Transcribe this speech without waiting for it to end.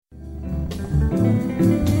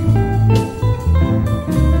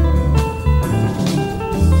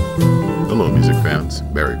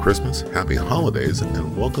friends. Merry Christmas, Happy Holidays,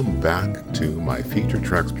 and welcome back to my Feature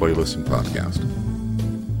Tracks playlist and podcast.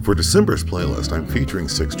 For December's playlist, I'm featuring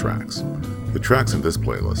 6 tracks. The tracks in this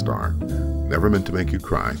playlist are Never Meant to Make You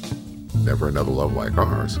Cry, Never Another Love Like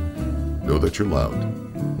Ours, Know That You're Loved,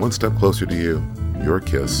 One Step Closer to You, Your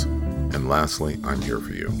Kiss, and lastly, I'm Here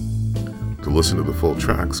For You. To listen to the full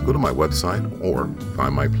tracks, go to my website or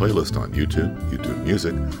find my playlist on YouTube, YouTube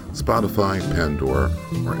Music, Spotify, Pandora,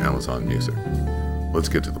 or Amazon Music. Let's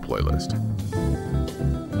get to the playlist.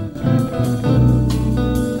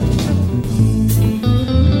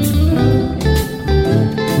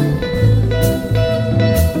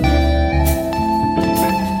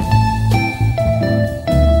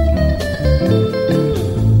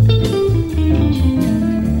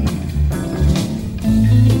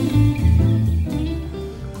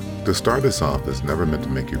 To start us off is Never Meant to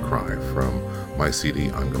Make You Cry from my CD,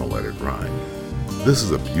 I'm Gonna Let It Ride. This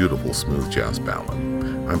is a beautiful smooth jazz ballad.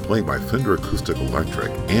 I'm playing my Fender Acoustic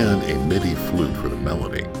Electric and a MIDI flute for the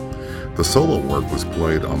melody. The solo work was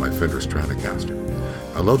played on my Fender Stratocaster.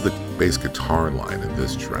 I love the bass guitar line in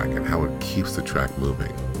this track and how it keeps the track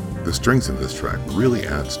moving. The strings in this track really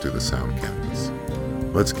adds to the sound canvas.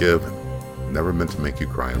 Let's give Never Meant to Make You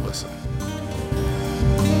Cry a listen.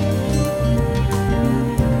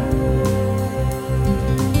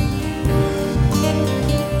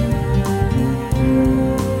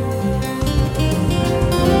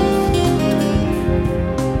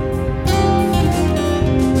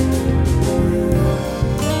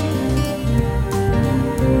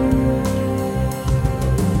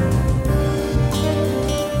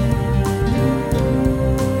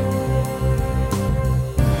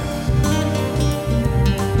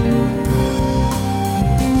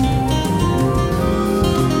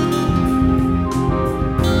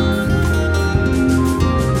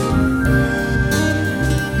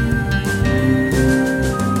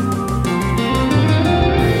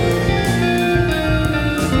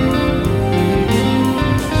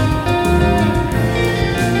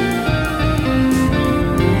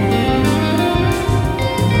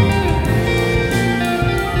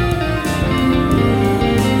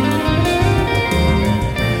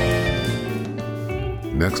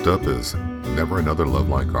 Next up is Never Another Love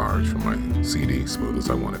Like Ours from my CD, Smooth As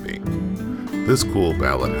I Want to Be. This cool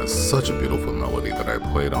ballad has such a beautiful melody that I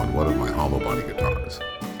played on one of my hollow body guitars.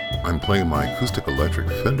 I'm playing my acoustic electric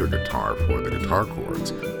Fender guitar for the guitar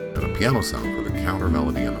chords and a piano sound for the counter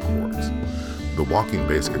melody and the chords. The walking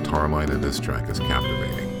bass guitar line in this track is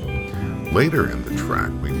captivating. Later in the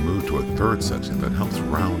track, we move to a third section that helps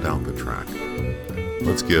round out the track.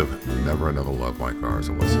 Let's give Never Another Love Like Ours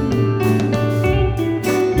a listen.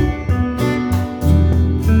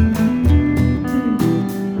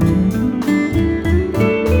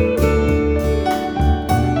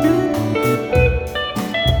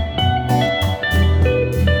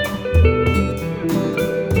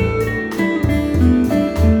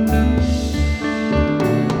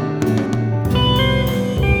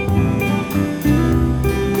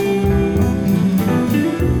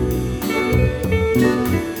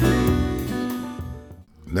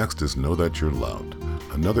 Next is Know That You're Loved,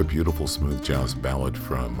 another beautiful smooth jazz ballad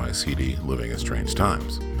from my CD, Living in Strange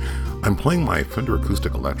Times. I'm playing my Fender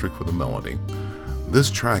Acoustic Electric for the melody. This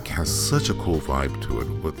track has such a cool vibe to it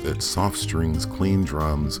with its soft strings, clean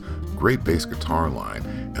drums, great bass guitar line,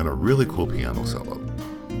 and a really cool piano solo.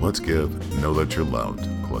 Let's give Know That You're Loved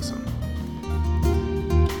a listen.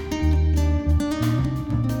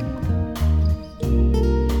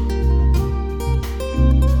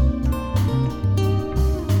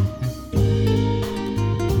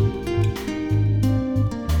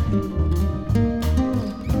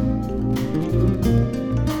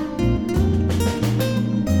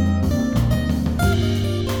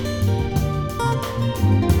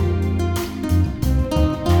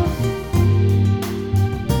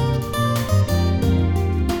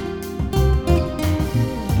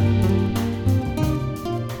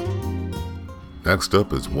 Next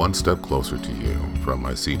up is One Step Closer to You from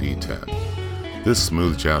my CD 10. This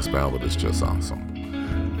smooth jazz ballad is just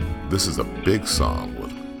awesome. This is a big song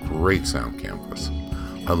with great sound canvas.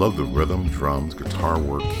 I love the rhythm, drums, guitar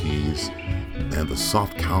work, keys, and the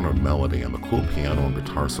soft counter melody and the cool piano and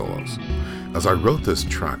guitar solos. As I wrote this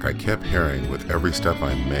track, I kept hearing with every step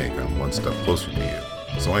I make, I'm one step closer to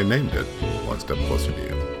you. So I named it One Step Closer to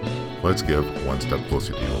You. Let's give One Step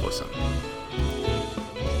Closer to You a listen.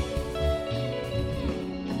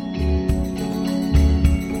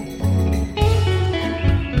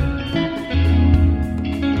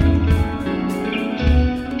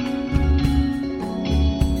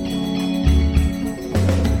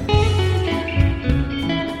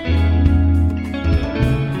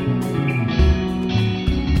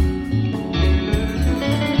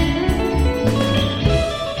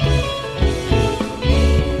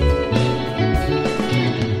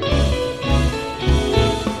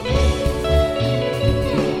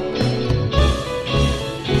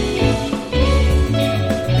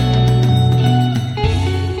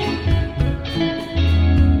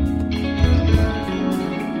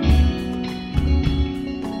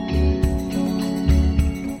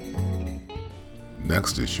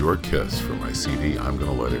 next is Your Kiss from my CD, I'm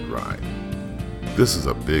Gonna Let It Ride. This is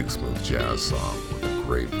a big smooth jazz song with a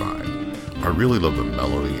great vibe. I really love the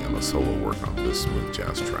melody and the solo work on this smooth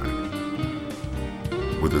jazz track.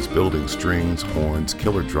 With its building strings, horns,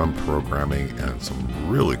 killer drum programming, and some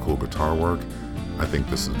really cool guitar work, I think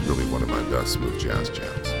this is really one of my best smooth jazz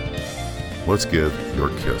jams. Let's give Your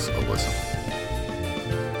Kiss a listen.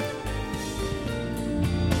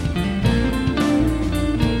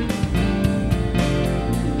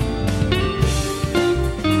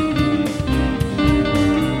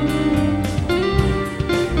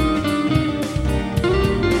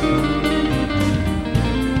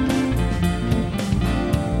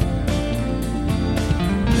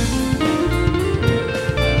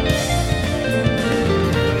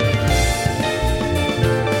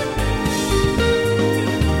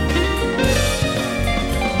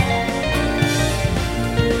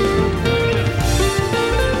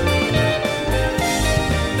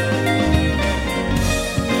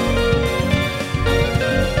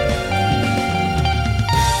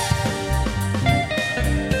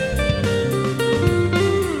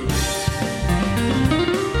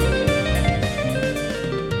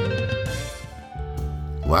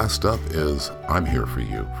 Last up is I'm Here For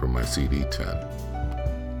You from my CD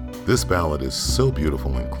 10. This ballad is so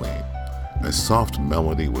beautiful and clean, a soft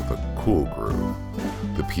melody with a cool groove.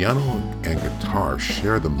 The piano and guitar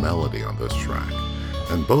share the melody on this track,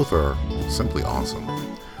 and both are simply awesome.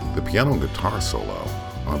 The piano and guitar solo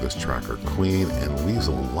on this track are clean and leaves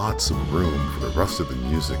lots of room for the rest of the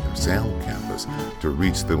music and sound canvas to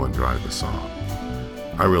reach through and drive the song.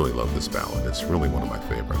 I really love this ballad. It's really one of my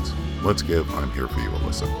favorites. Let's give I'm Here For You a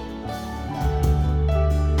listen.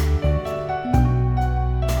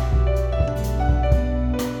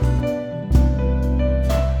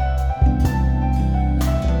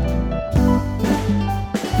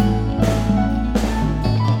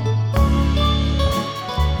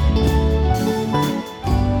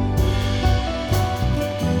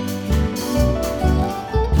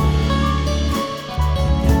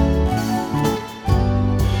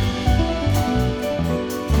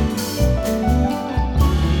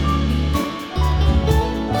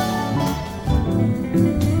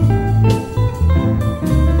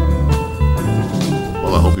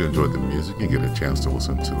 You enjoyed the music. You get a chance to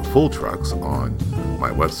listen to the full tracks on my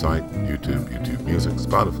website, YouTube Music,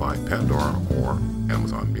 Spotify, Pandora, or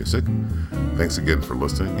Amazon Music. Thanks again for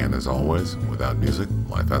listening, and as always, without music,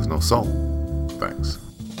 life has no soul. Thanks.